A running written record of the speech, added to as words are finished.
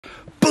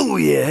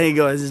Booyah! Hey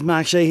guys, it's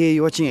Mark Shay here.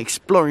 You're watching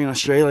Exploring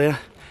Australia.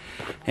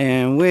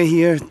 And we're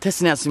here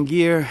testing out some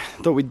gear.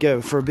 Thought we'd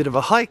go for a bit of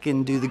a hike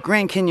and do the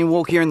Grand Canyon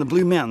walk here in the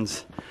Blue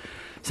Mountains.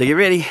 So get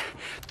ready,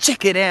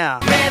 check it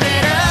out! Rev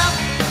it up,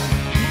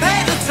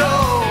 pay the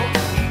toll,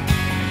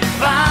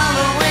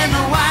 following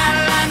the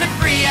white line to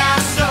free our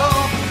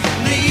soul.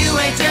 The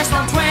UHS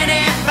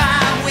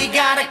 125, we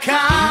got a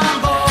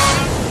combo.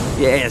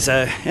 Yeah,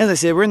 so as I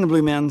said, we're in the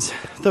Blue Mountains.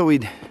 Thought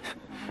we'd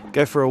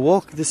go for a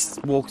walk. This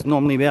walk's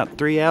normally about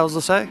 3 hours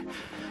or so.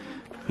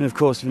 And of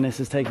course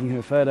Vanessa's taking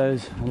her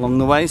photos along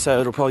the way, so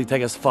it'll probably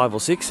take us 5 or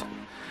 6.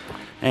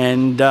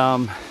 And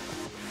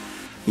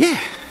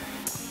yeah.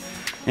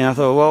 And I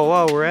thought, well,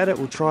 while we're at it,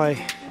 we'll try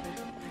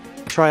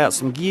out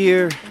some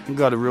gear. We've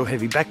got a real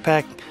heavy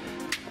backpack.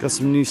 Got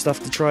some new stuff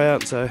to try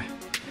out, so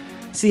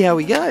see how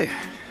we go.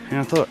 And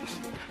I thought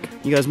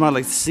you guys might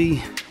like to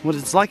see what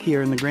it's like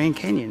here in the Grand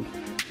Canyon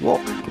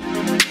walk.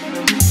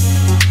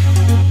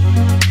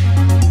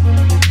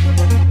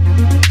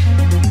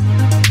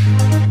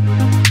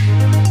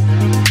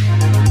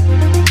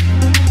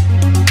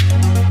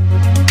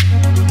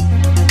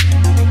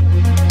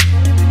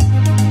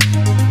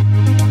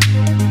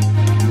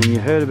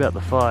 Heard about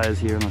the fires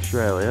here in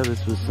Australia.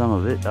 This was some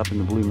of it up in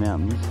the Blue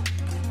Mountains,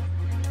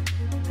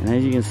 and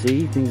as you can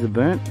see, things are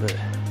burnt, but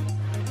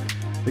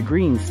the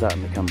green's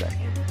starting to come back,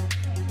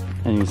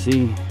 and you can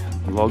see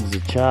the logs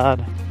are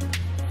charred.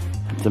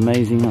 It's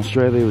amazing.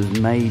 Australia was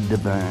made to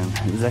burn.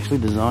 It was actually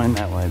designed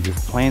that way.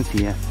 There's plants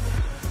here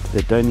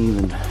that don't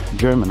even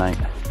germinate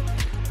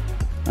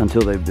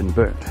until they've been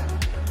burnt.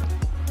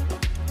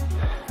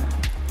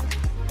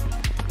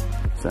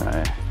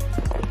 So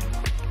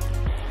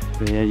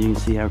yeah, you can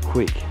see how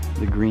quick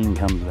the green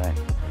comes back.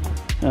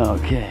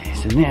 Okay,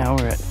 so now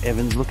we're at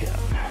Evans Lookout.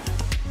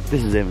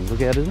 This is Evans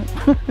Lookout, isn't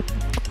it?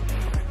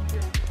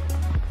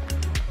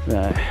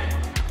 So,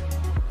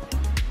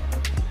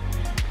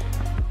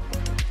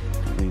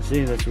 you can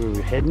see that's where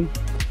we're heading.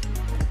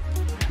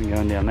 We're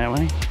going down that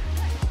way.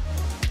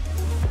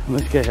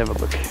 Let's go have a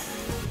look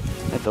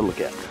at the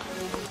lookout.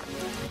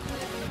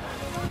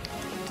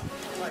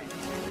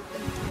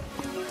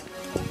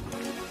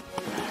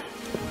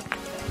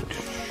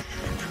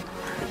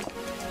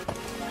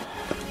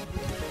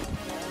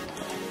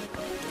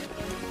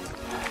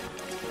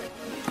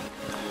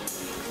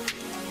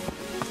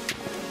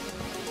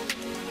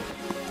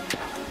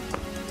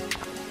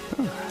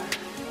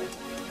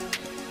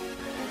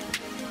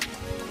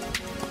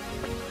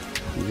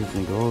 I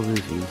think all of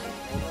this is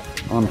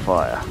on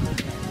fire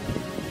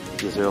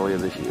just earlier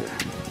this year.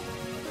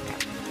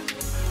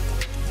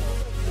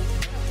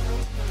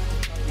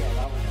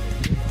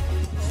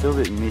 Still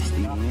a bit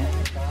misty here,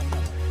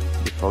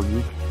 a bit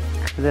foggy,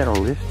 but that'll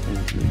lift as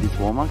it gets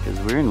warmer because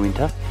we're in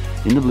winter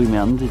in the Blue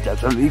Mountains. It's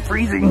absolutely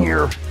freezing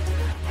here.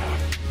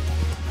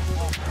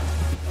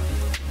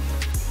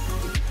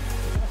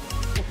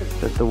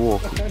 But the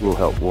walk will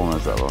help warm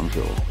us up, I'm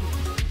sure.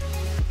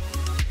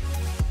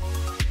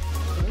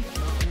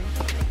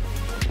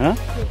 Huh?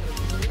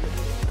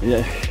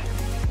 Yeah.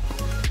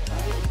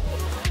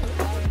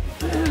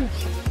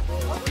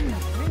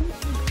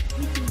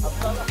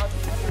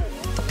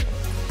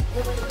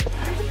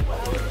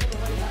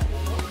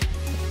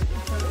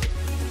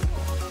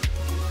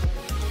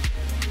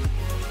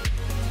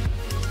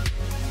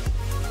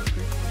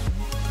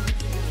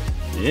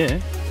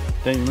 Yeah.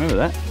 Don't you remember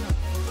that?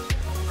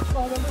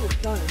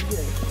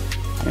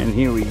 And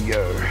here we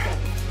go.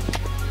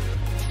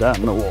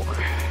 Starting the walk.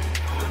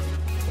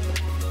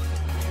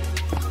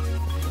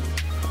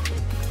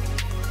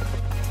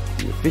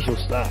 The official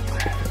start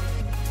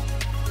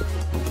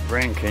of the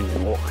Grand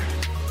Canyon walk.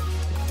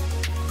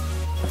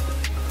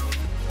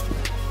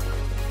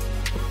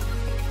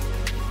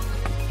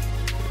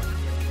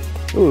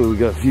 Oh, we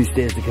got a few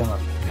stairs to come up.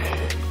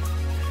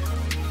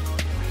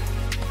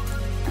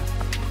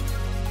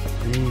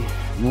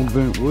 More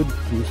burnt wood.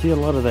 You'll see a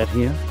lot of that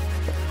here.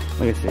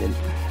 Like I said,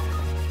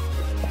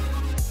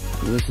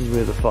 this is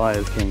where the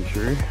fires came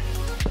through.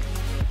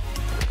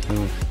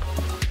 So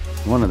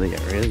one of the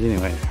areas,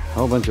 anyway. A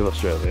whole bunch of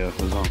Australia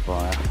was on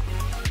fire.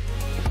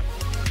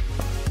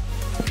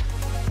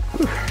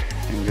 Whew.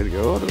 And we're gonna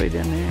go all the way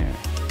down there.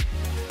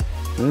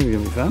 So this is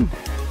gonna be fun.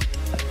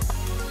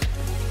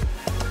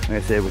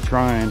 Like I said, we're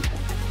trying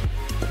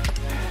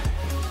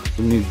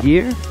some new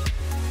gear.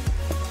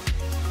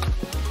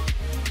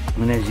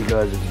 And as you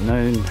guys have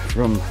known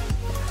from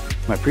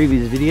my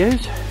previous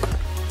videos,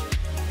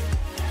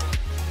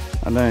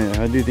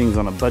 I do things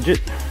on a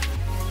budget.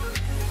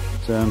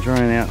 So I'm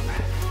trying out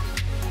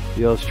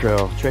the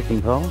Austrail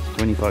trekking pole,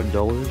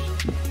 $25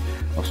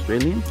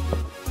 Australian.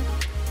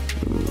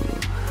 Ooh.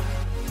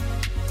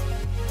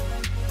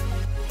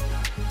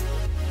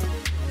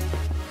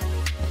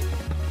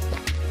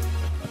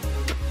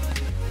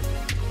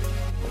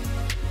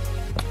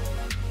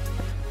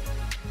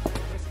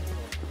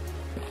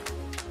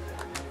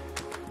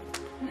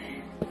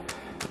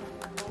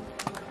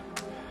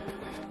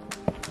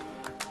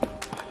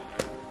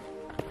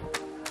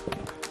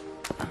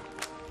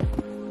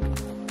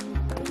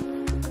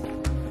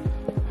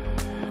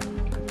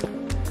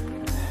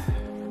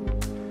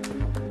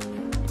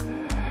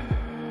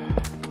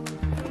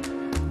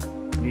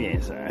 yeah,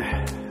 so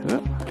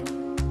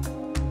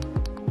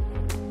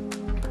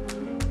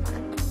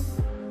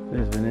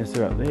there's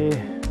Vanessa up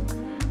there.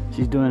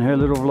 She's doing her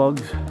little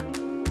vlogs.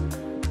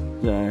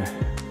 So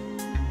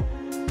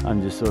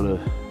I'm just sort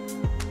of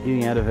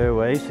getting out of her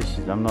way,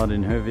 so I'm not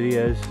in her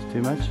videos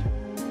too much.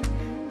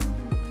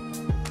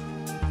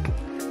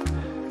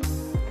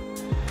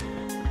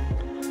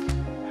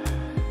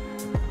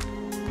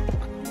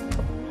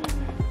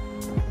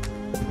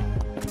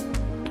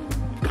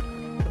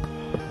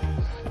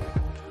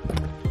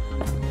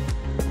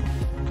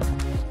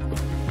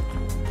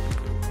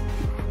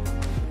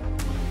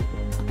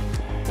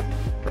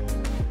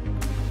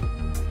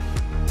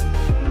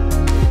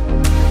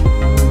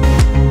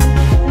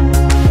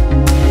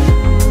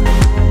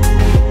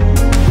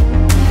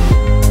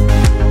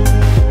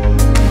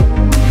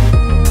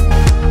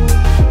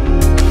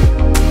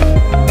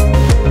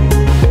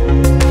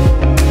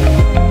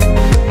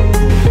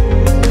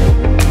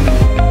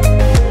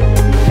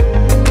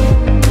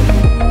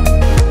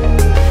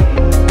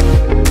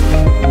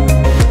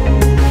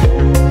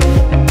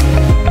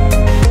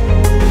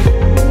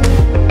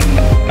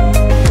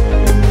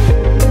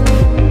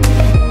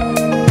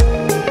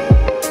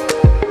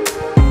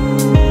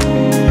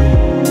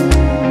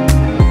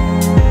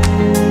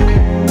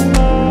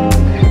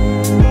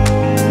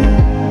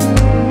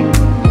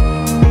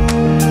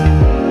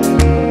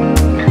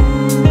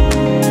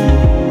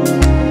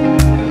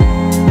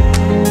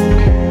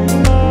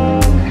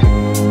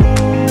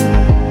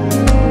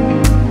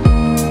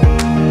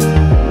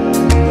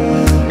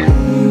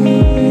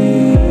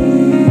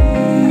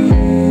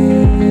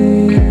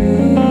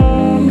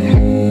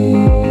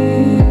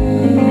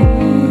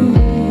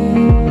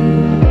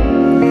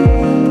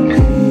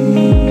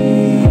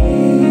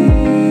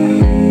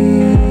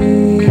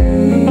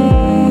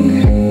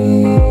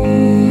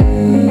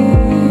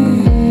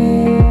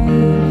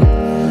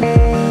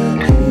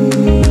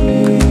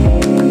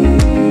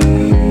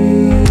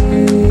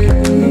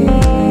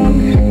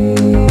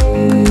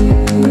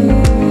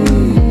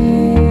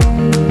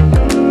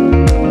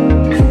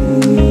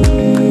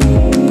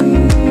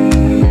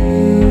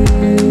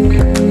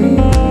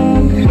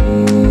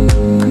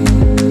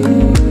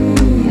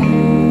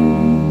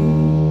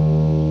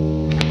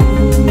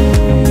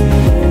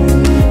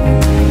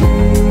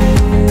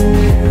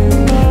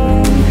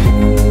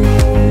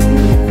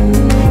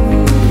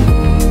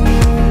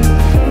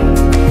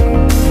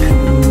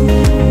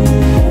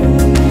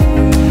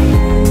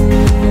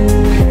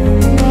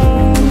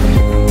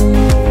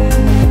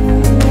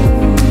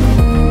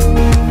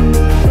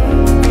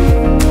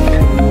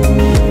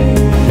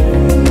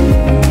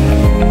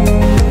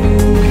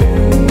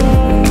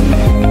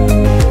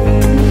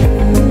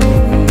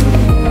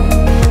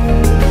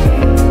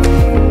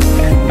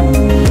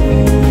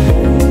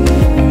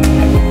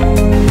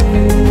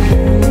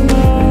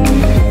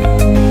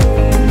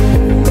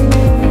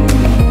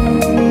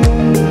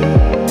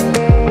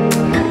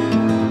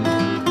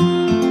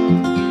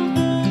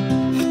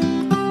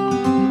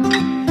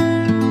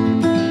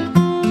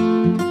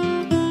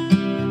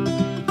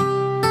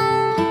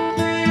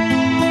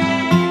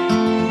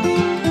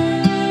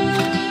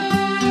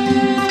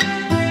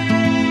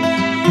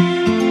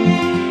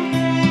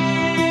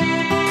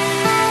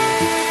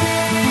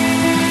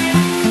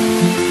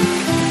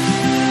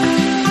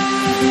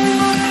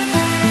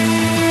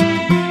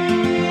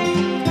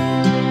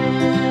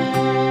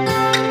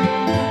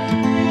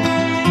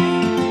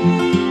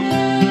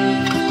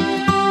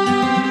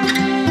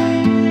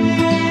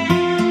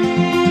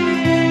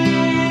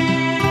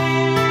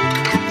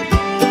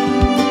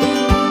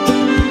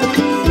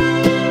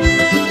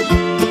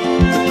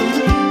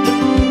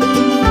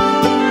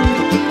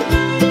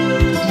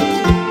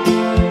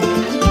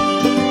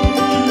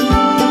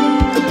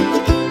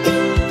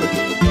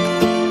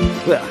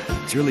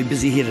 It's really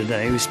busy here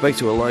today. We spoke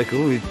to a local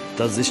who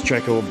does this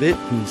track a bit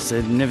and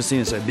said never seen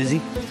it so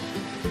busy.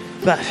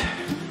 But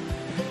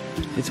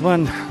it's a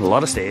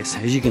lot of stairs,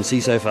 as you can see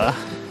so far.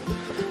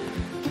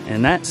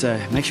 And that, so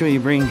make sure you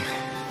bring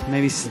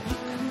maybe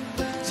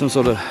some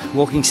sort of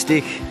walking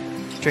stick,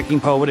 trekking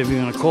pole, whatever you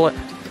want to call it.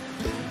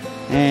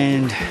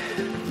 And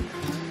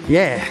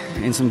yeah,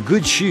 and some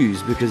good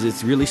shoes because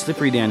it's really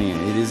slippery down here.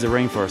 It is a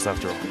rainforest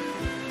after all.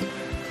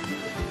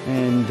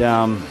 And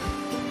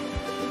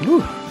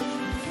whew,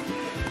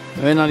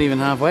 we're not even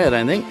halfway, I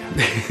don't think.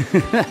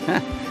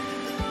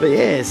 But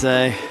yeah,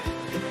 so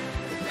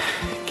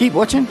keep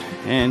watching,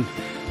 and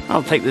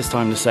I'll take this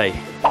time to say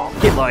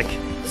hit like,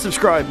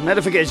 subscribe,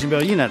 notification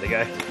bell, you know the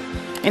go.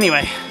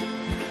 Anyway,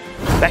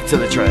 back to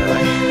the trail.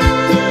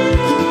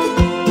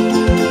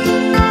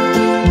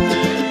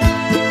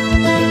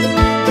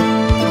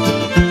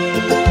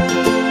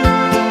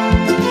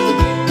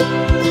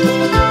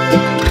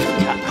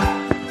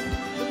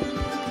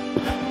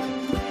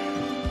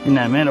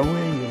 No matter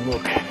where you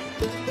look,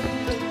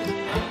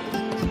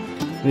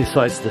 there's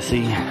sights to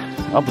see,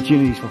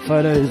 opportunities for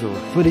photos or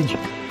footage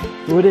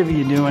or whatever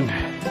you're doing.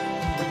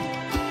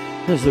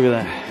 Let's look at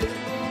that.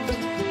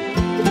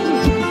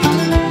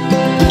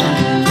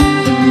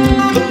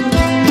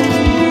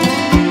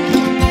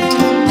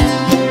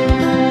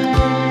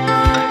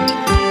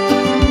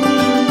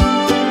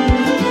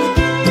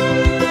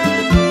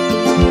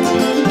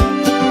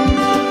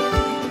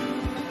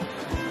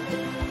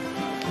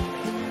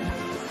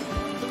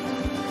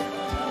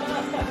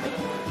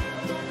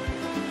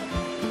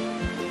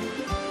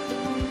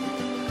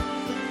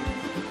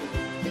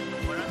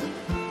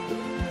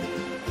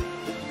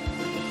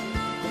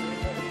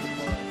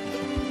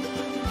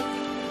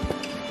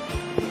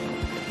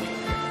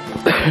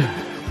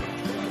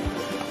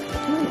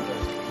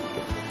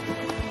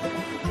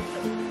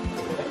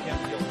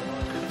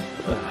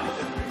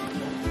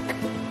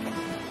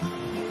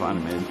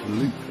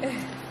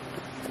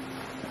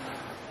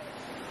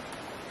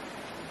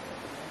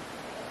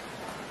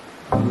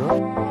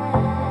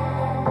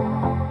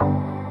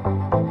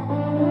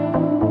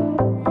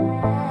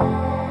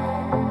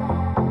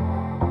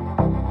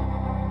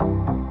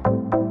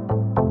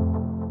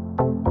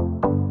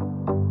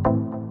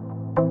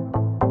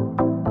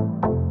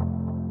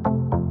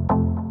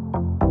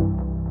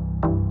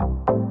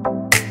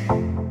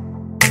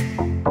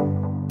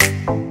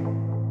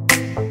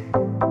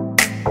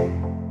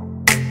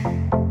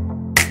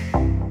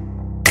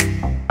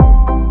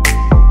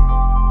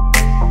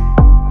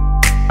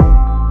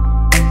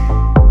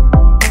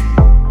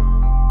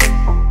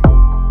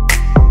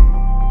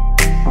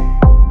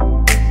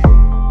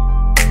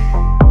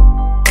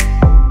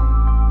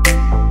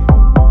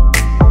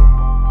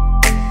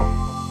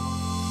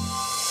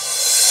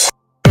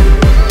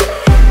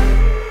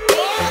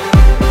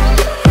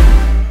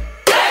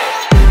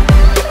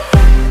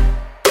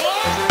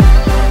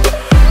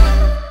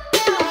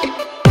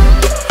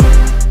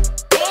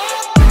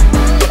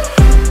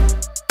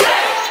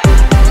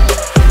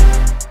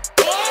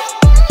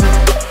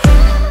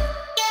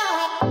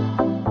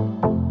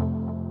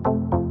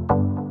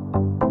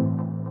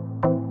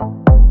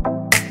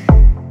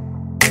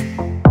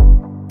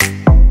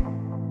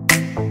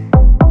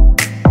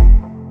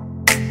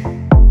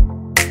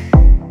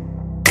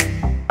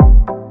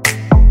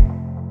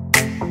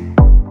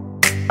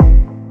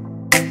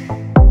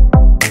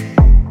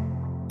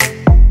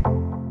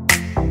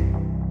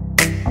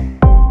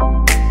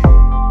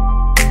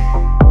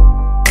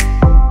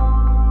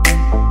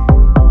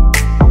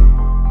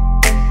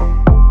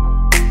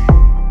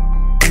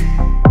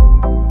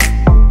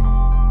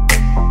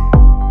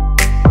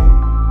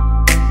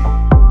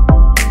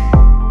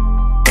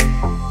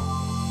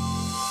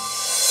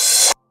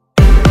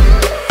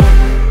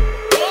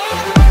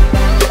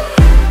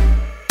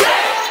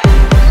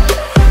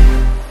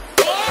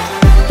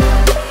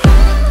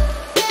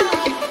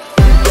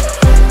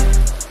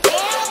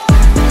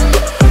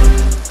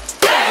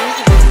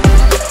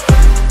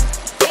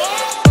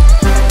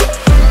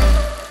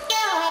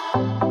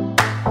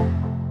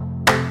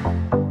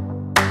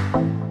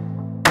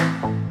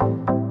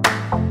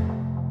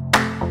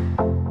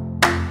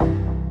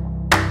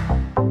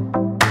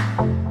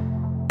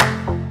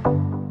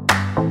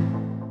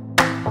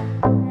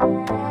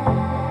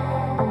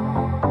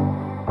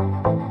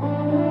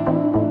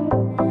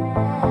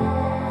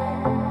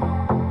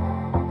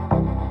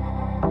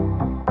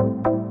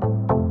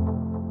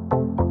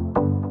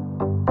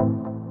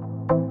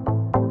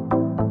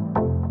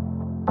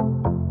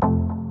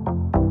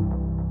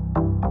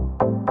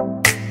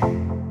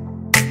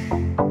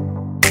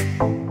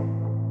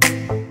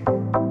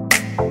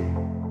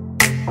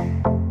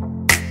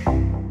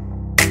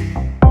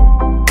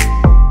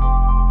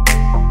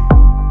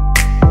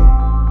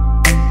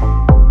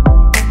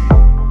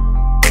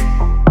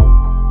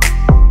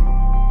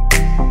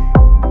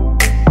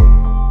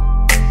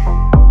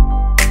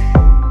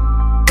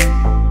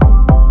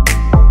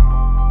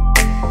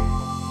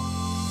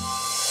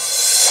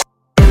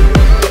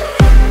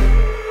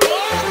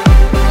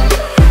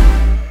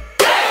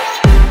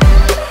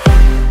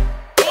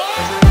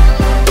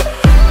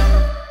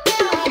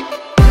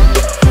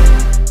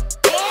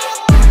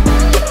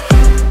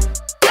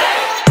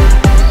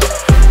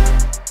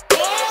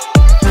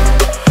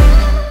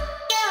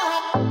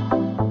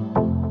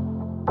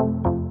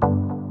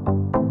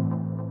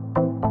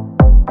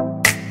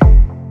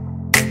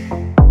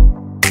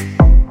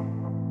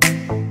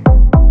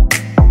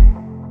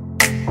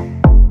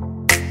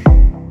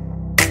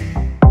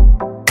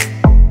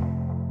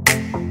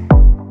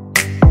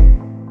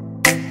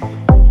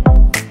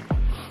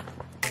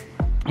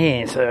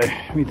 Yeah, so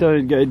we thought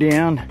it'd go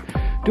down,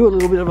 do a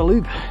little bit of a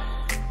loop,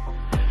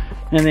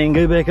 and then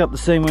go back up the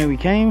same way we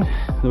came.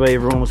 The way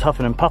everyone was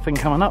huffing and puffing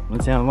coming up,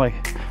 it sounded like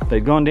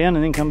they'd gone down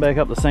and then come back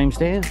up the same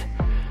stairs.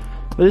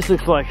 But this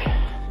looks like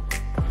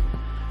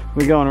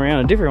we're going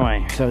around a different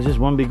way, so it's just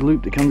one big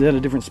loop that comes out a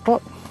different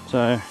spot. So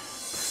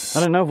I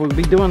don't know if we'll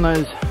be doing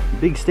those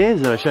big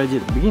stairs that I showed you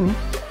at the beginning,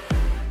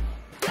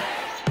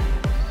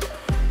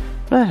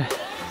 but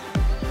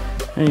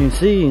as you can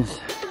see,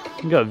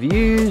 you've got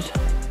views.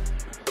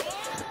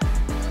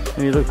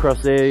 When you look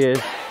across there, yes,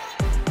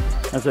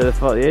 that's where the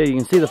fire. Yeah, you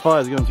can see the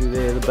fires going through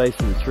there. The base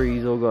of the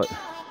trees all got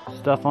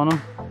stuff on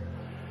them.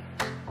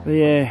 But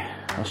yeah,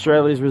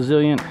 Australia's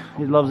resilient.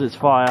 It loves its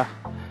fire,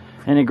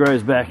 and it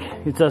grows back.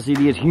 It's us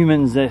idiot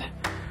humans that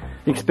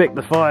expect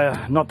the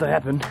fire not to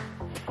happen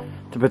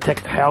to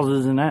protect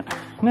houses and that.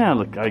 Now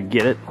look, I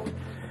get it,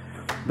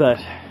 but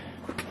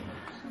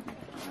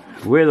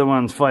we're the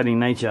ones fighting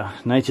nature.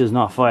 Nature's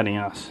not fighting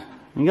us.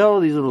 You got all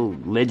these little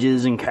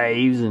ledges and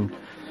caves and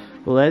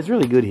well, it's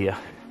really good here.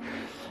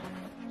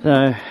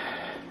 So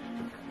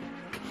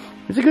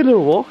it's a good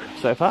little walk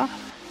so far.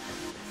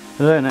 I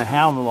don't know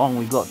how long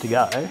we've got to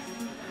go,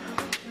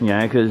 you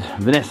know, because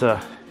Vanessa,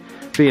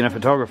 being a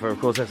photographer, of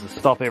course, has to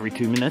stop every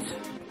 2 minutes.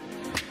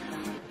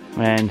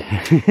 And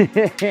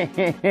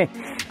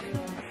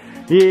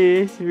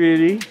yes,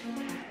 really.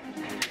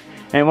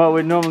 And what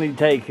would normally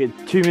take a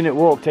 2-minute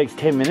walk takes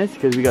 10 minutes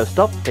because we got to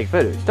stop, take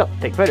photos, stop,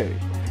 take photos.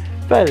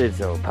 But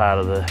it's all part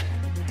of the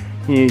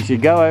You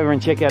should go over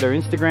and check out her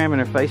Instagram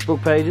and her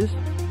Facebook pages.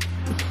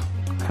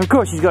 Of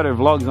course, she's got her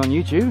vlogs on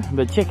YouTube,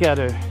 but check out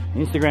her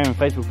Instagram and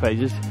Facebook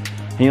pages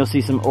and you'll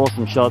see some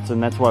awesome shots,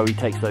 and that's why we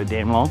take so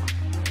damn long.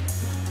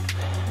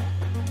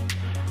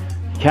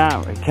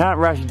 Can't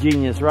rush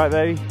genius, right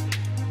baby?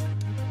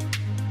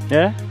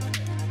 Yeah?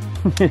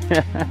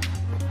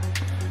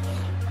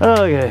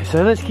 Okay,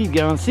 so let's keep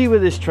going, see where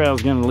this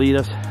trail's going to lead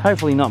us.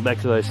 Hopefully not back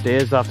to those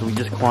stairs after we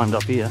just climbed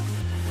up here.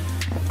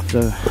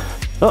 So,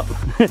 oh,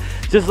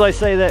 just as I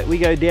say that, we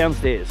go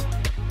downstairs.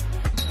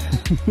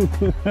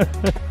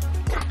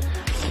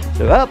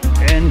 So up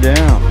and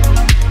down.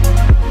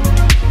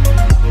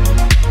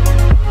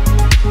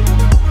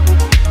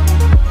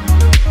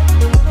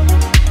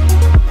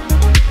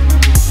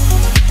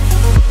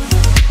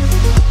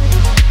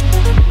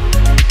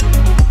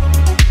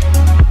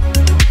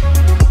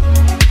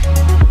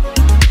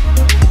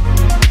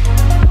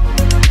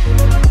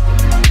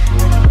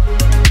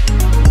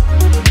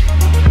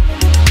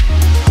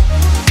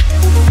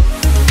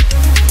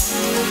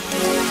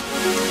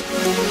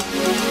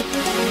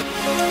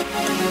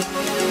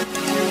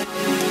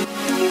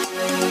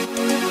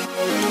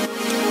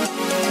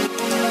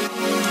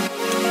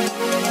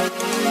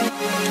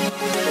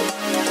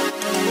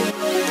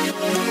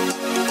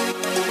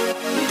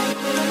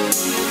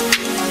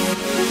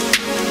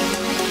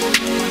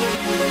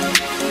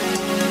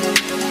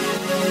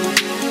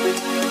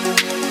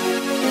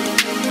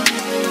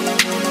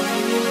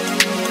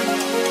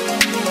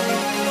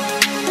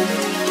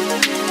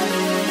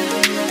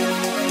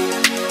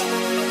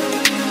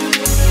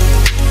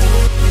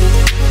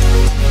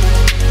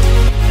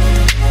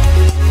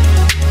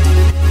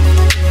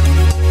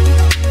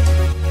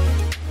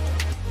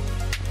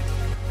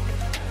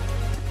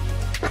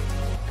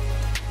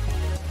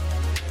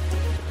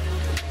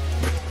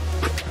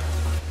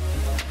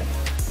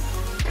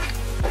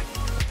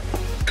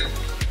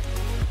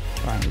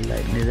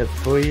 Lighten it up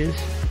for you.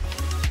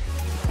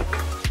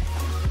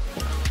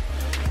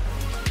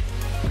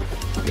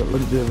 Got a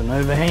little bit of an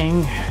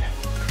overhang.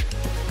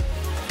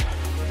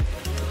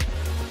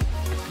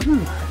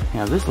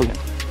 How's this looking?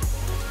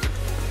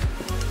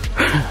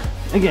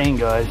 Again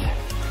guys,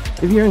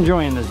 if you're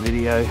enjoying this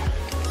video,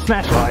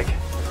 smash like,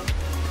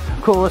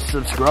 of course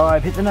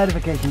subscribe, hit the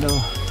notification bell,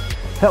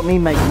 help me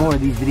make more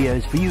of these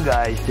videos for you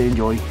guys to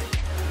enjoy.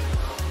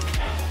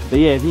 But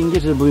yeah, if you can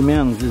get to the Blue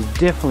Mountains, there's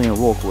definitely a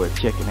walk worth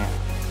checking out.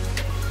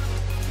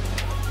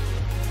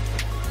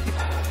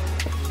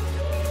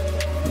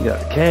 You got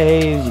the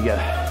caves, you got...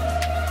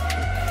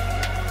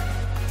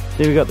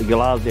 See, we got the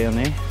glass down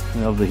there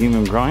of the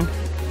human grind.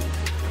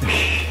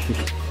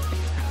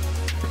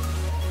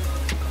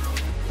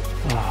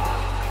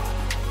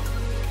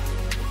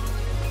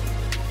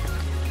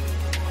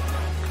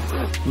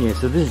 Yeah,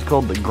 so this is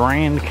called the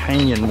Grand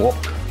Canyon Walk.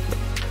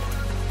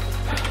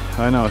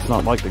 I know it's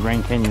not like the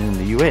Grand Canyon in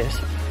the US,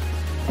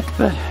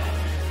 but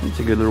it's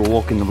a good little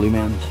walk in the Blue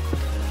Mountains.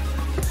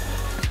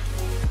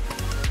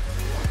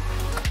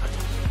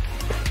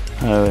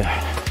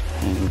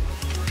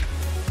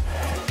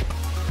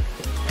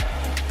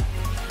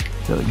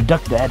 So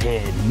duck that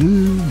head.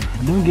 Ooh,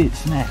 don't get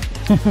snapped.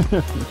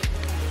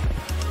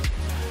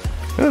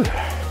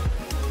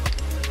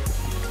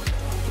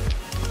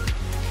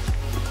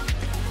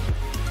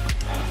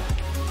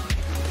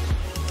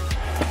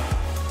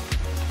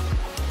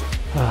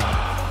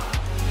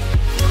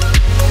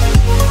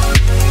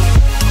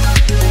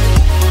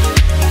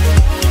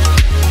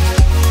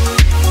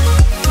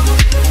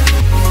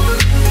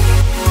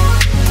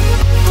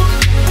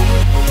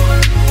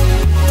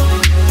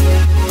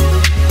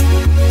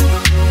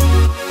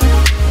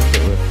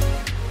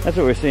 That's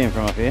what we're seeing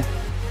from up here.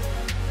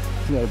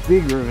 We got a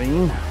big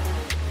ravine.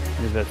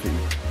 Where's that thing?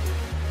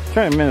 I'm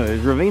trying to remember, is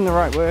ravine the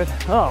right word?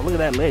 Oh, look at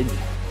that ledge.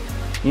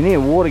 You need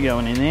water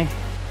going in there.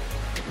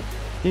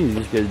 It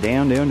just goes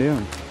down, down,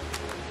 down.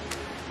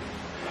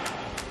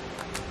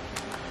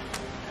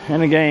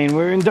 And again,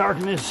 we're in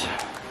darkness.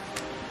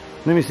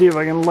 Let me see if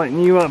I can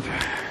lighten you up.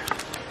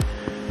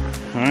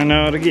 I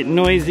know it'll get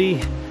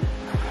noisy.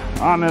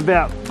 I'm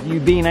about you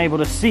being able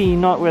to see,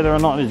 not whether or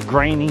not it's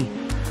grainy.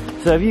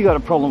 So if you got a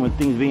problem with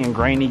things being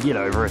grainy, get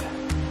over it.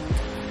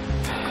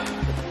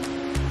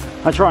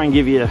 I try and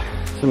give you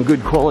some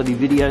good quality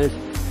videos.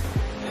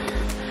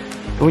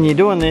 But when you're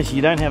doing this,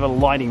 you don't have a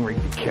lighting rig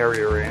to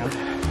carry around.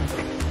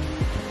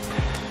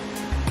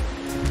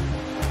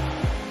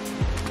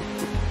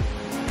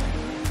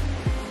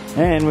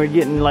 And we're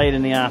getting late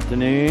in the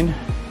afternoon.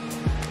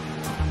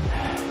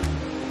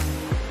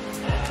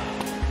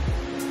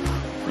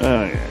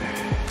 Oh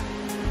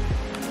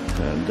yeah.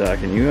 So I'll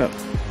darken you up.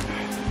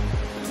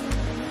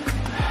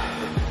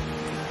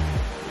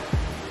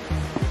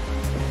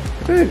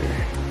 Ooh.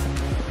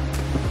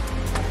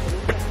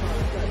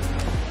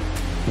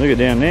 Look at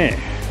down there.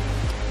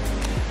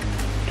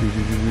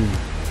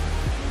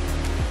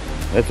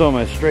 That's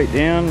almost straight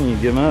down. You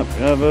give them up.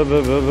 Up.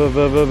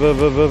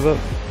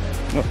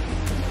 Oh.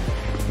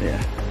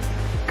 Yeah.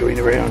 Going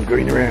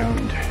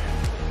around.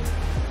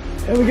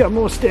 And we got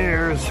more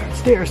stairs.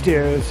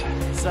 Stairs.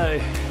 So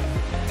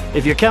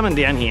if you're coming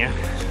down here,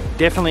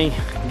 definitely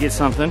get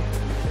something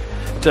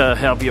to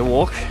help you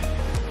walk.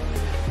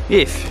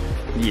 If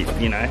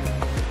you know,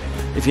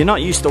 if you're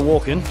not used to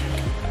walking,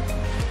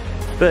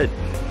 but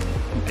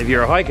if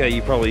you're a hiker,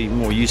 you're probably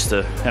more used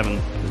to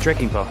having the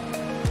trekking pole.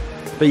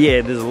 But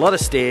yeah, there's a lot of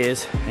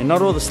stairs, and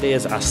not all the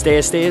stairs are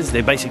stairs.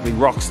 They're basically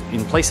rocks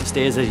in place of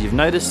stairs, as you've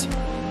noticed.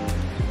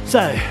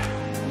 So,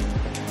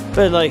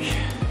 but like,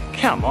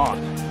 come on,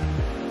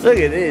 look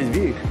at this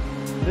view.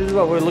 This is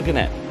what we're looking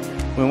at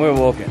when we're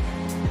walking,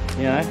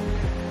 you know.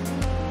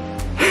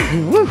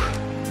 Woo.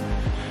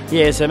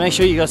 Yeah, so make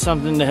sure you got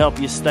something to help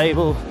you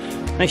stable.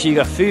 Make sure you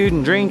got food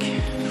and drink.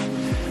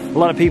 A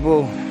lot of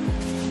people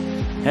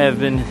have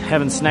been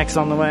having snacks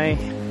on the way.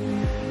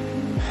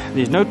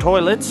 There's no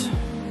toilets,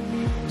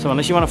 so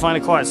unless you want to find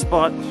a quiet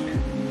spot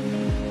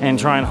and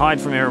try and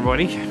hide from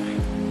everybody,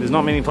 there's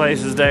not many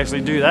places to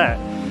actually do that.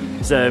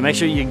 So make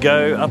sure you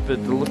go up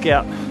at the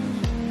lookout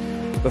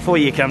before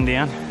you come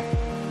down.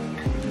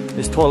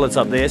 There's toilets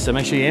up there, so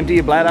make sure you empty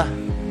your bladder.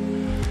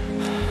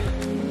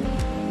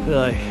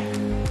 Like,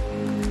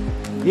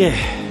 yeah,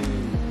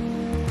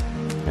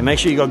 and make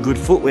sure you got good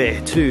footwear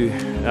too.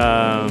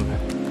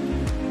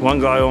 One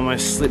guy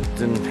almost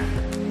slipped and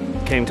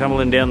came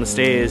tumbling down the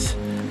stairs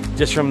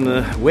just from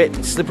the wet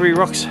and slippery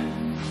rocks.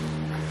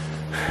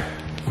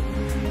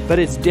 But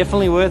it's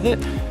definitely worth it.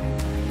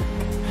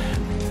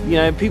 You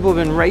know, people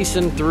have been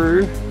racing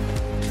through.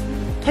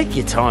 Take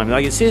your time.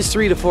 Like it says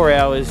 3 to 4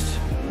 hours.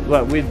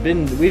 Well, we've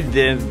been 3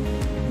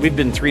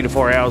 to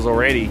 4 hours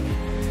already.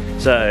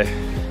 So,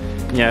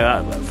 you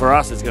know, for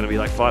us it's going to be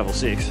like 5 or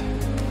 6.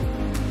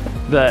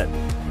 But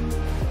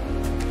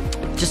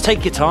just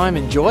take your time,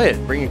 enjoy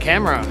it. Bring a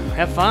camera,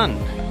 have fun,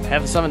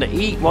 have something to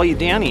eat while you're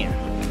down here.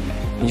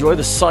 Enjoy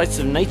the sights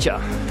of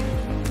nature.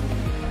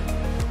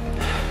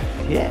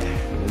 Yeah,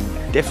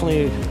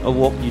 definitely a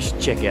walk you should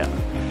check out.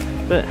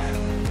 But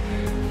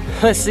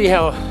let's see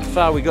how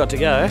far we got to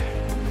go,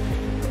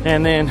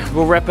 and then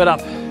we'll wrap it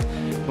up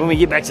when we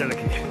get back to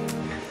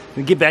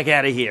we get back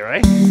out of here,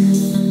 right?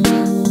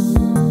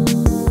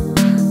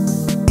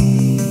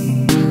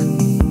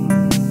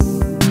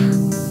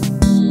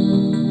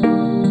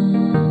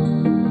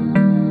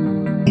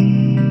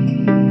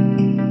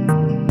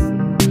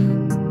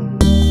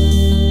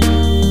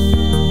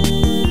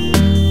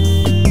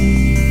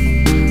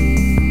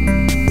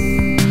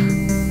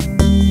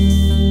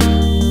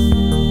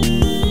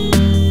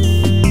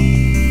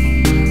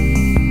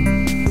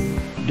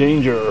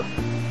 Danger.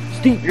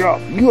 Steep drop.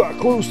 You are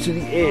close to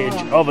the edge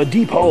of a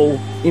deep hole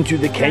into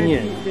the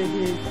canyon.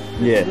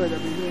 Yeah.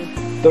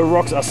 The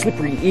rocks are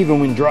slippery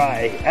even when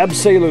dry.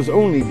 Abseilers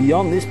only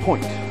beyond this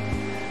point.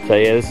 So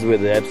yeah, this is where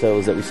the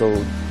abseilers that we saw.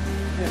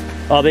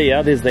 Oh, there you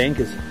are. There's the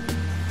anchors.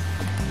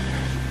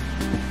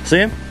 See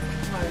them?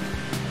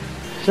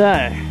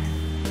 So,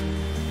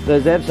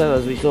 those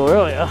abseilers we saw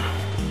earlier.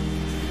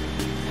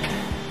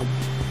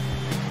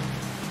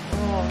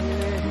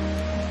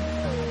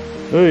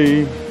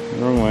 Hey.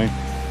 Wrong way.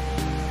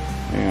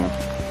 Hang on.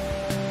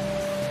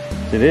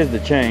 So there's the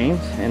chains,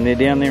 and they're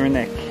down there in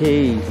that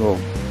cave. Well,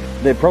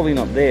 they're probably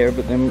not there,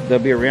 but they'll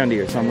be around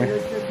here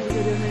somewhere.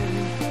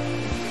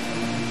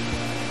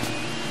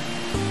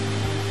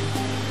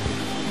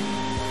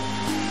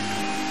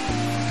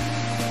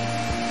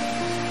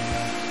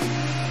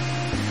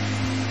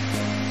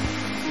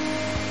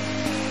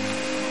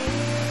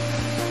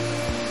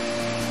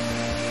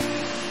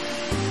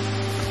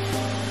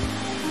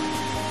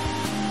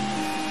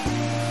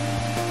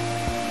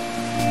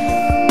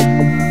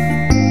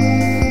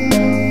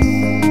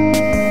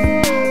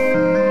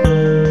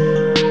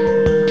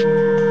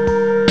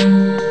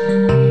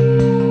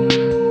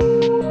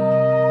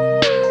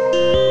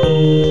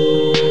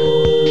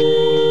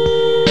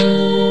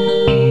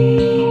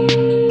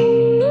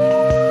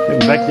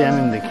 Back down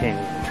in the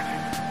canyon.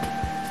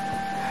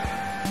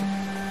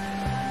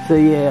 So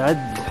yeah,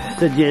 I'd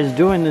suggest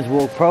doing this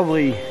walk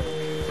probably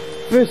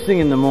first thing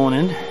in the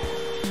morning.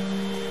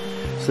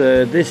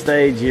 So at this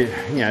stage, you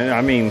know,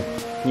 I mean,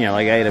 you know,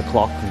 like 8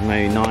 o'clock,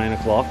 maybe 9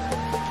 o'clock.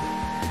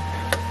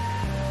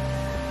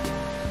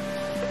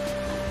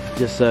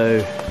 Just so,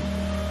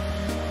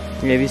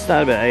 yeah, if you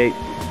start about 8,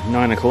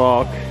 9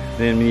 o'clock,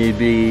 then you'd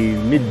be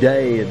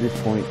midday at this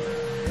point,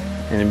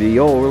 and it'd be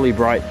all really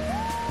bright.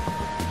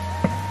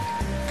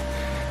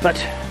 But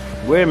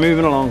we're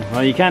moving along.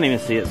 Well, you can't even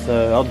see it,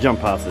 so I'll jump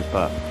past this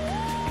part.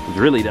 It's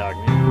really dark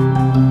now.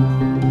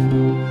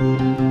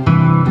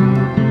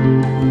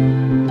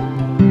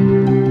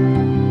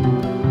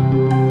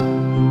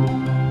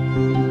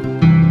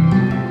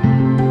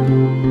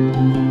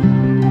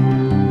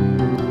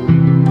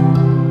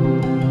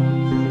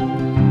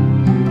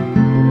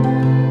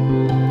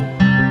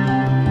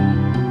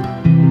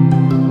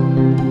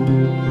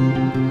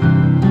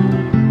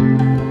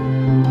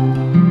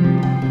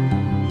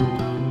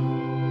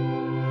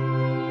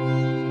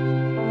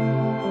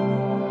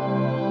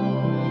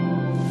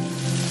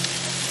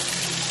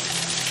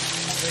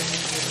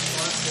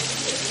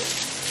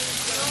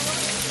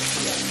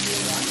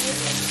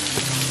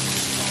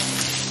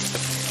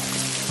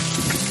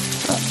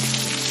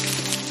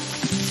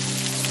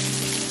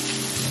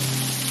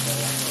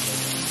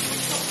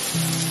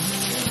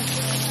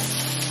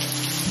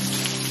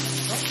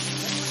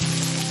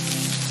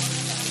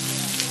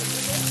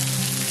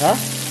 Huh?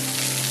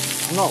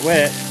 I'm not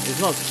wet. It's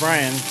not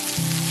spraying.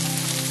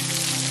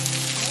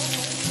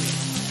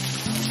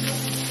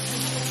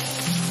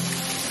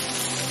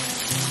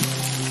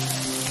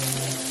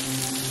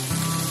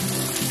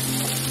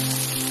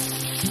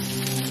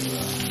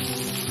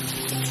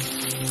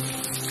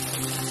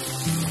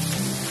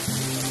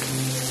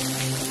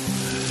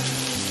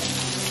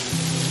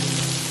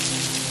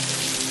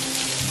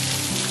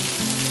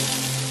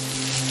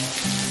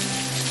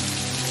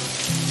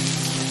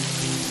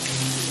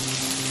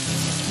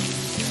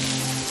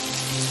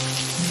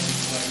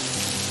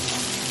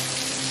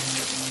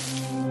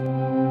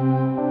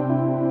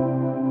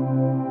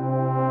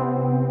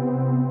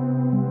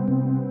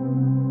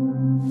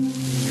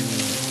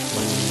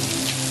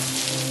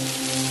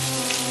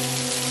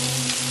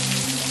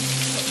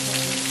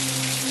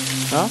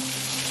 Huh?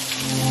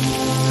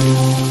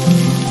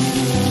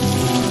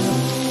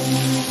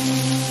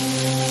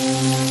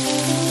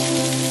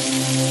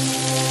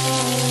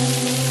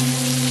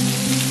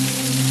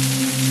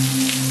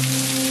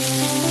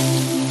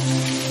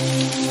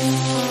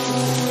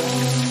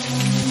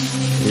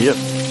 Yep.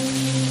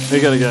 We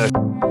gotta go.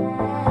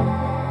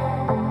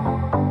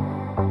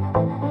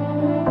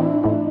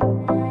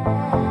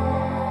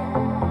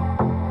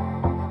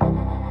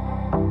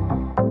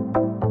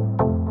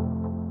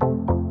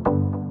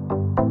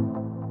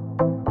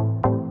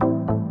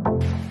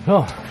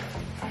 Oh,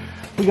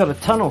 we got a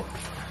tunnel.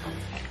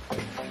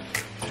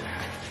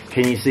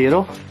 Can you see it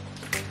all?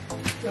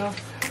 Yeah.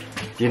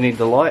 Do you need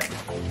the light?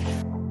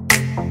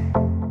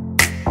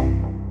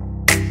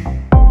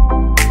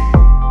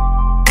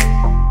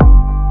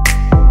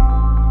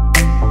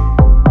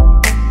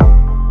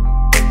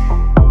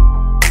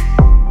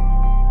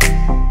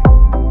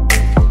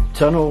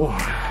 Tunnel.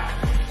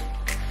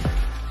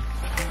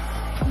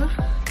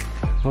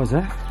 What was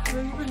that? Where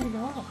are you going to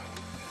go?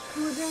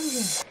 Who are down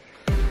here?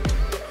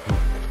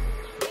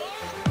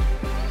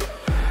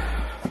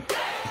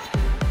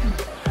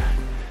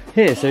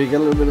 Yeah, so you got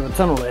a little bit of a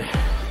tunnel there.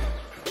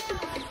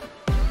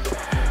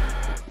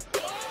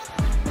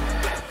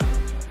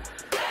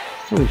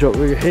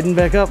 We're heading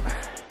back up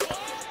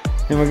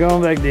and we're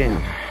going back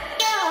down.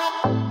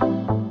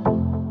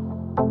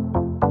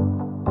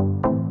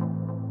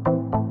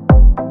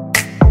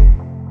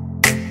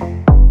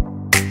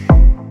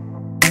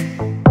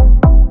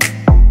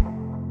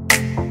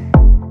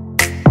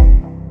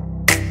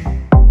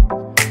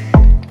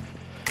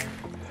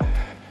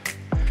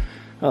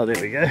 Oh, there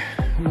we go.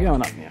 We're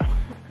going up now.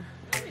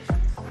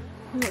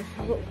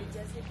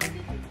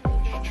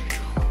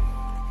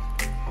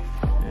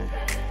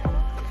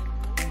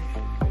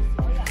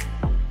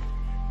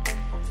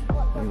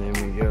 And then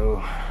we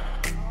go.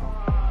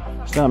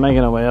 Start making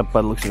our way up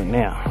by the looks of it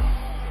now.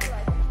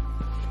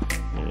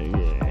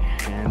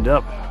 Yeah, and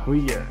up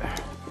we go.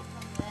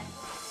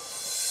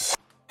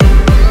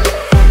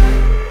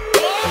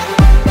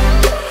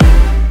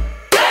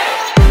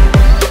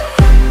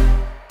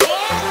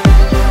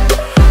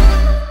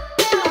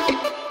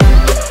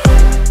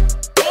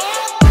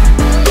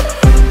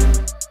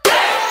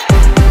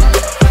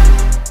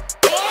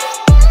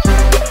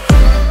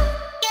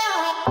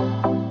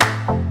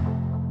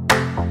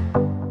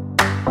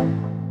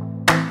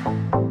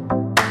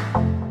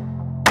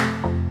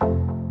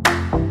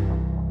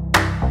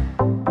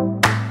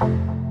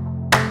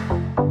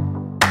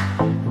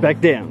 Back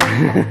down.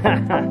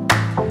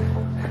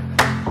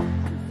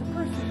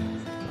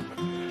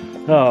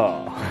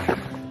 Oh,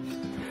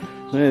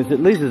 at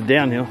least it's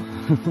downhill.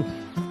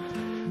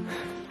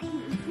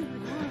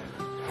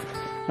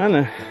 I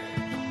know.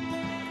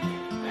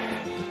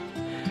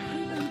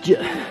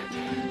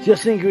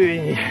 Just think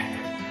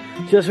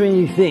when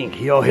you think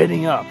you're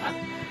heading up,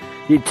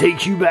 it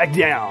takes you back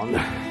down.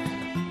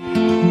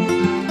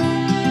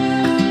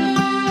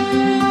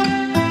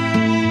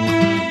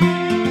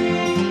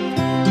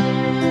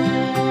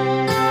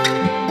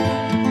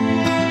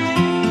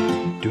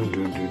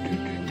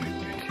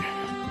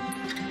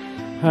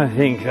 I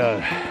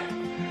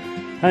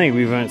think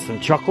we've earned some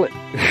chocolate.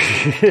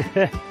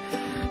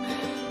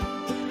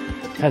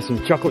 Had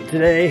some chocolate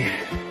today.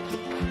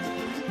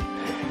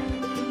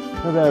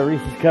 How about a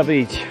Reese's cup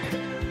each?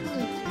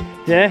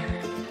 Yeah?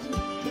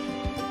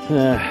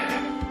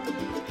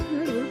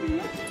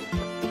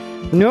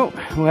 No,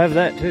 we'll have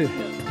that too.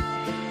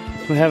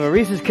 We'll have a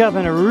Reese's cup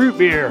and a root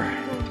beer.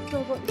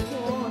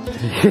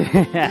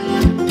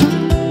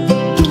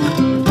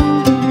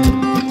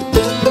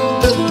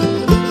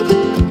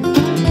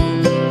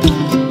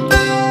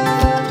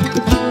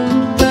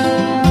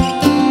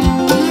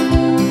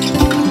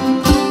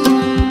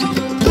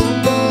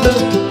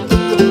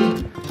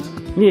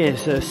 Yeah,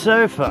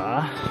 so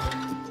far,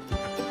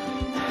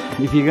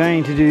 if you're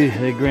going to do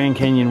the Grand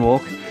Canyon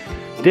walk,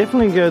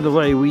 definitely go the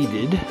way we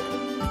did,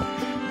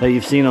 that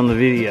you've seen on the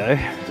video,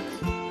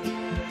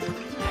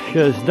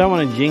 because don't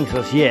want to jinx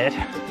us yet,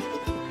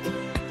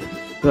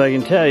 but I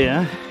can tell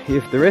you,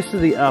 if the rest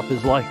of the up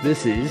is like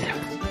this is,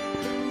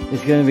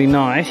 it's going to be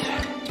nice,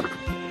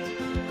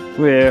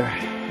 where,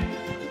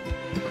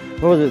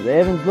 what was it, the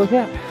Evans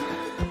Lookout?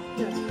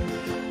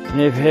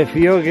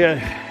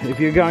 If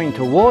you're going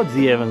towards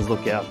the Evans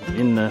Lookout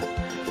in the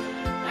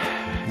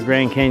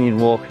Grand Canyon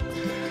walk,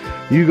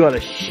 you got a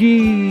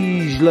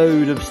huge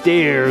load of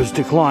stairs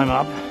to climb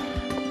up,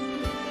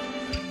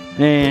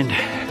 and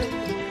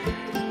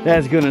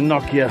that's going to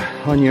knock you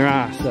on your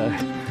ass. So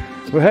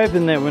we're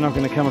hoping that we're not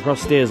going to come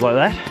across stairs like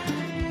that,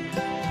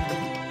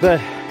 but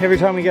every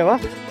time we go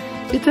up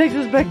it takes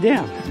us back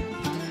down,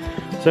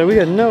 so we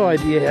got no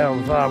idea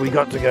how far we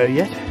got to go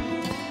yet.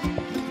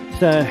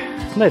 So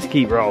let's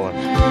keep rolling.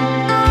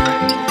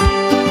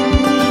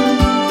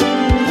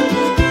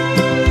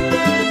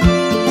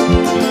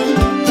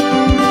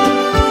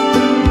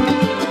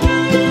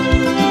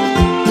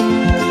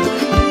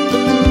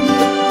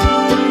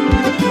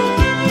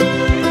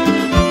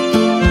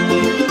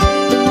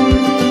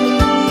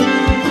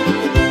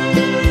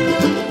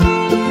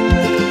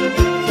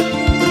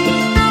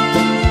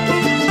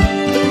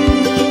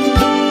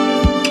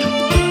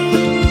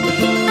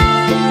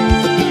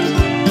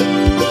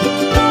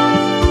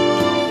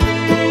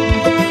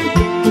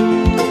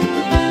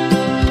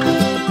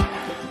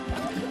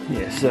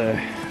 So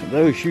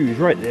those shoes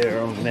right there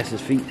are on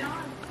Vanessa's feet.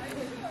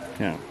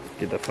 Now,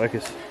 get the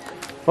focus.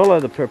 Follow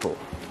the purple.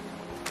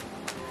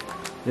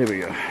 There we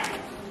go.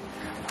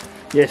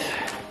 Yes.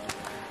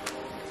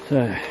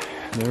 So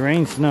the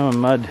Rain, Snow and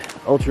Mud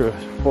Ultra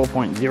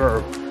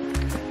 4.0.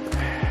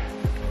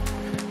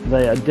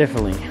 They are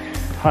definitely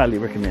highly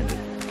recommended.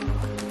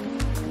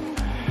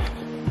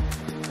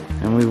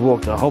 And we've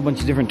walked a whole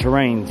bunch of different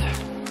terrains.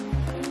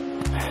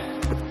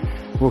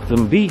 Walked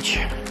on the beach.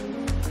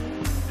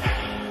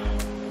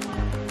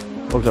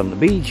 Walked on the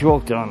beach,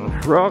 walked on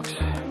rocks,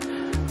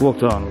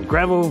 walked on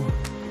gravel,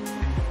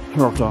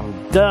 walked on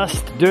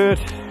dust, dirt,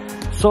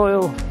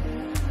 soil,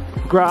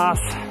 grass.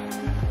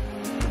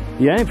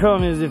 The only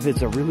problem is if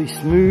it's a really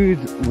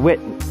smooth, wet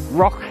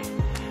rock,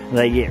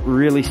 they get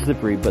really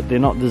slippery, but they're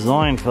not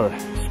designed for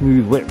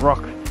smooth, wet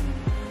rock.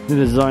 They're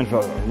designed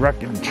for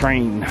rugged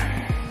terrain.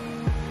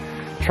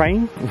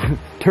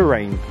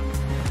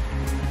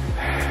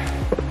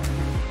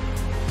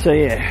 So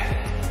yeah.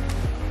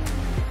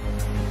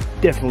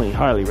 Definitely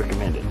highly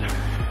recommended.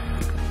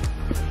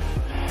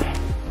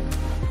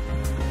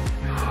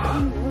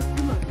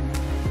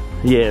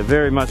 Yeah,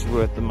 very much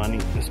worth the money,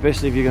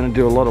 especially if you're going to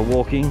do a lot of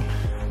walking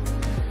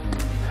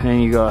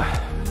and you got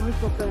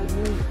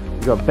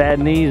bad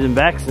knees and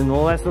backs and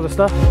all that sort of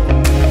stuff.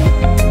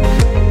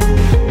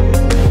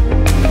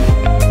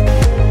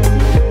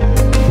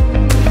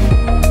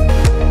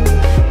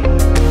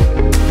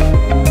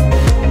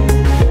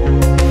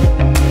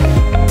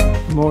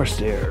 More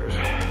stairs.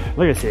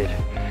 Like I said,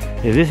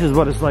 if this is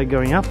what it's like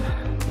going up,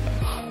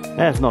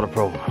 that's not a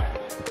problem.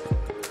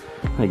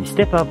 Like you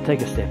step up,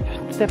 take a step.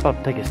 Step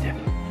up, take a step.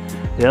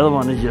 The other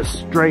one is just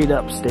straight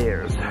up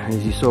stairs,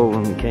 as you saw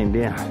when we came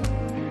down.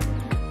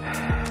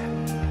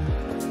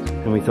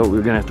 And we thought we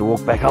were going to have to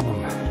walk back up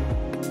them.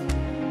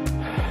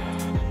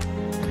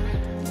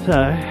 So,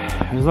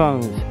 as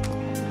long as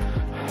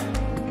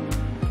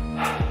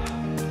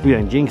we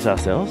don't jinx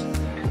ourselves,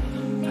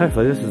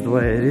 hopefully this is the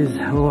way it is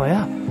all the way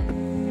up.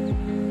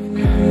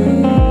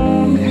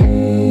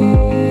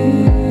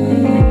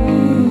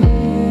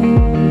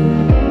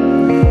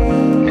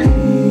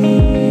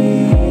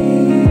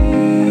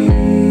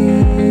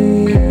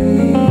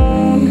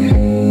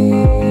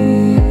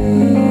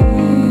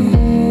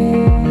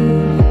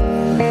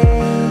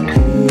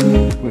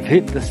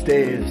 Hit the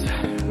stairs.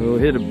 We'll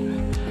hit a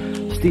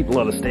steep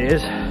lot of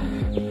stairs.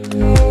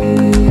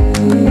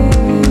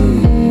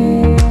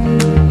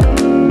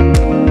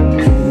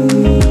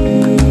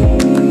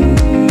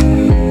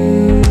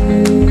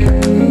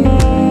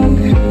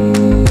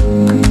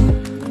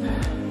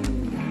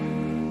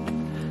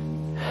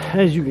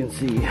 As you can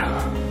see,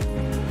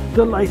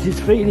 the light is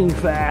fading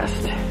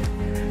fast.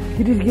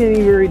 It is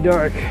getting very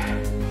dark.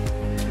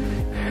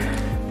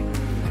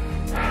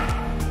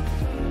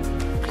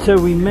 So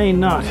we may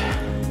not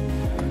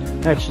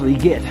actually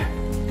get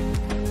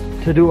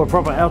to do a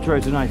proper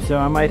outro tonight, so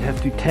I might have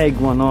to tag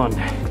one on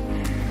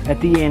at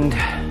the end.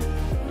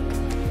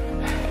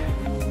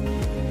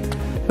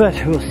 But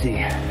we'll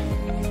see.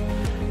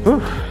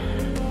 Whew.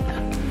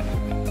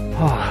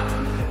 Oh.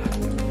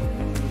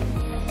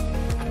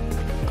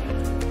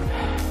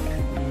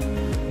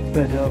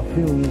 But I'll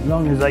film as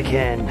long as I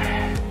can,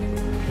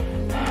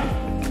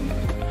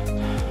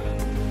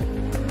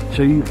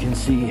 so you can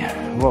see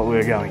what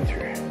we're going through.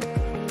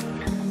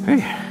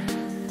 Hey.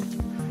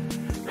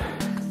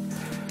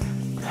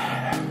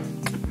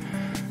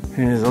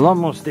 And there's a lot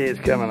more stairs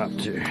coming up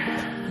too.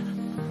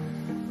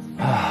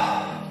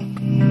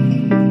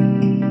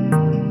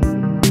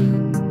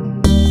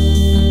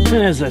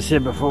 And as I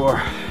said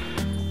before,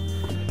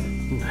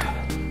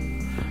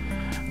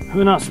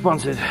 we're not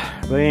sponsored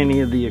by any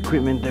of the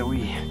equipment that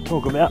we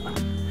talk about.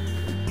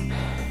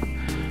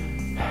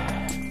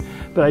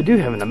 But I do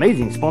have an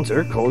amazing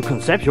sponsor called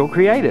Conceptual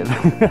Creative.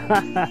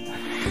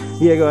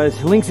 Yeah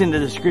guys, links in the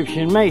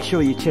description. Make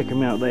sure you check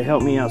them out. They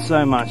help me out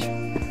so much.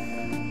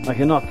 I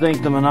cannot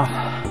thank them enough.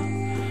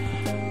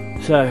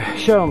 So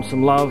show them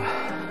some love.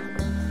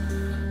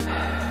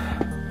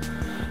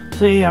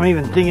 See, I'm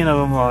even thinking of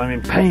them while I'm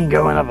in pain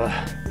going up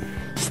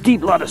a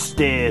steep lot of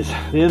stairs.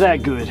 They're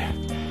that good.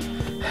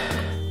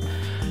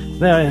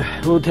 They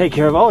will take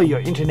care of all your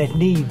internet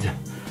needs.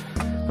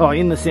 Oh,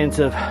 in the sense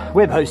of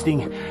web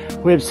hosting,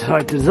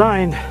 website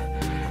design,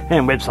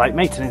 and website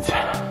maintenance.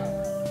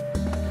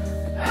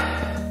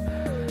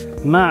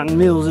 Martin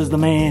Mills is the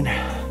man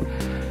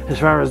as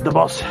far as the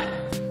boss.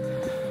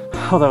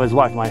 Although his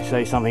wife might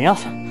say something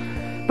else.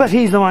 But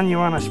he's the one you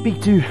want to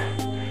speak to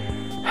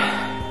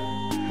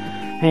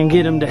and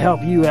get him to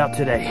help you out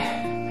today.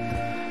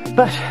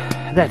 But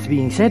that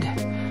being said,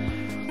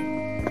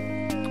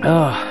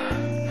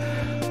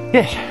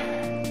 yes,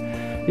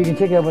 you can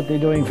check out what they're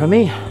doing for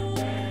me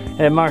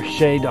at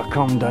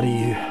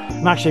markshay.com.au.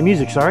 Markshay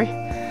Music, sorry,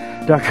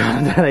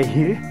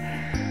 .com.au.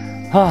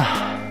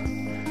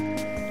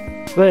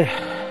 But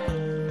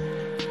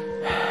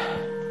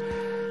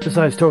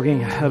besides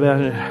talking about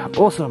an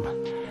awesome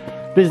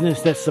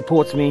business that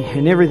supports me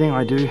in everything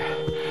I do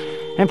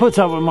and puts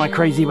up with my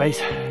crazy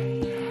ways,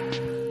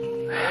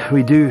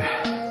 we do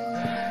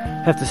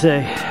have to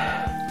say,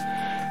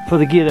 for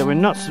the gear that we're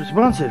not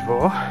sponsored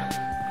for,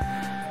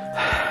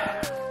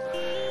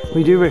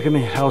 we do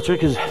recommend Ultra,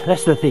 because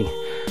that's the thing.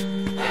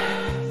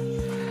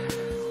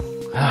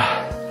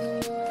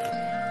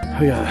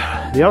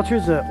 The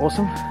Ultras are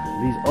awesome.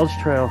 These Oz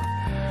Trail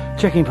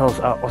checking poles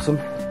are awesome.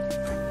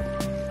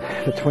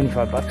 For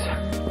 25 bucks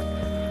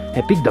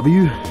at Big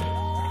W.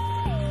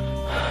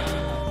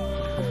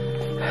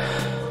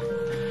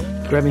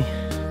 Grab me.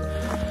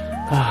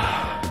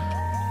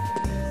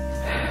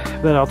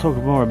 But I'll talk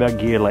more about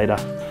gear later.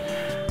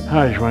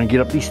 I just want to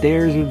get up these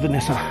stairs with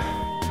Vanessa.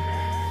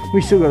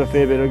 We still got a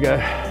fair bit to go.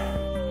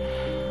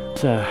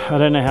 So I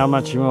don't know how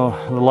much more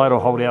the light will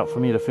hold out for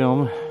me to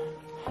film.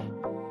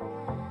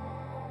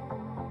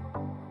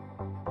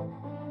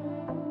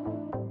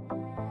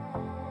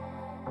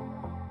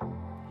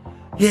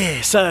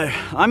 Yeah, so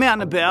I'm out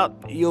and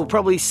about. You'll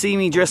probably see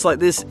me dressed like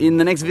this in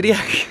the next video.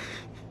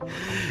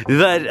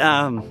 But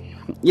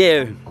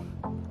yeah,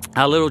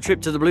 our little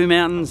trip to the Blue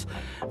Mountains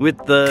with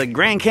the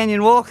Grand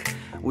Canyon walk.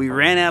 We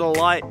ran out of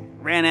light,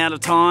 ran out of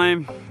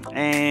time,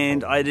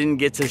 and I didn't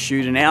get to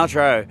shoot an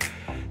outro.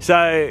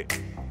 So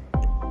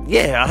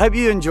yeah, I hope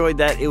you enjoyed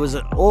that. It was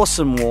an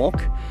awesome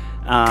walk.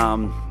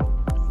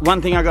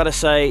 One thing I gotta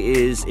say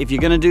is, if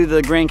you're gonna do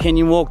the Grand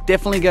Canyon walk,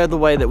 definitely go the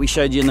way that we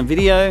showed you in the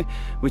video,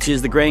 which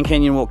is the Grand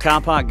Canyon walk car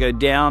park. Go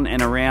down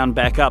and around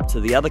back up to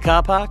the other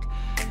car park,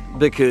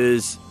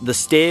 because the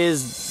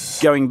stairs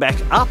going back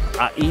up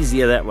are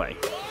easier that way.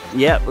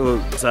 Yep,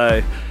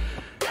 so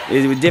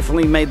we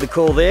definitely made the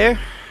call there.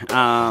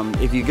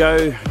 If you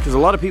go, because a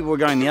lot of people were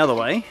going the other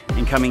way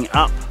and coming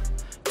up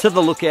to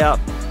the lookout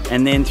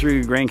and then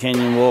through Grand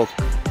Canyon walk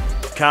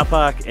car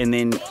park, and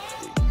then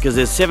because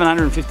there's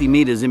 750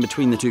 meters in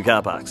between the two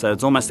car parks, so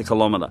it's almost a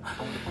kilometer.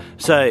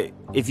 So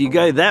if you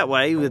go that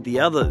way with the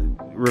other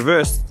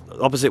reverse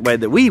opposite way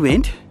that we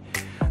went,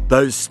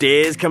 those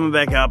stairs coming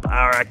back up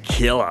are a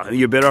killer.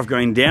 You're better off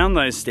going down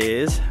those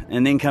stairs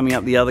and then coming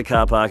up the other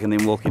car park and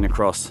then walking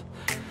across.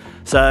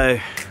 So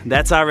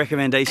that's our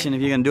recommendation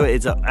if you're gonna do it.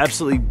 It's an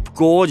absolutely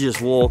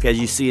gorgeous walk, as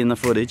you see in the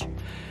footage.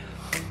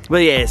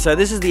 But yeah, so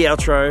this is the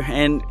outro,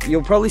 and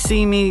you'll probably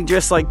see me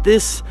dressed like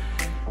this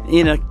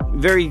in a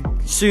very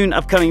soon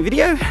upcoming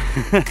video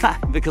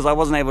because I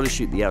wasn't able to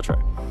shoot the outro.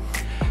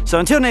 So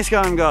until next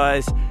time,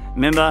 guys,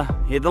 remember,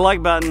 hit the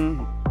like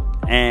button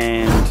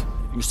and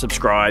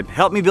subscribe.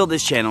 Help me build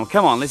this channel.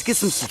 Come on, let's get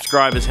some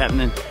subscribers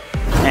happening.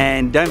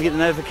 And don't forget the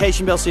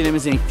notification bell so you don't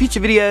miss any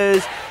future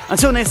videos.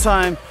 Until next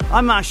time,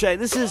 I'm Mark Shay.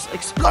 This is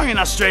Exploring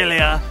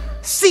Australia.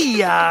 See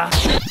ya!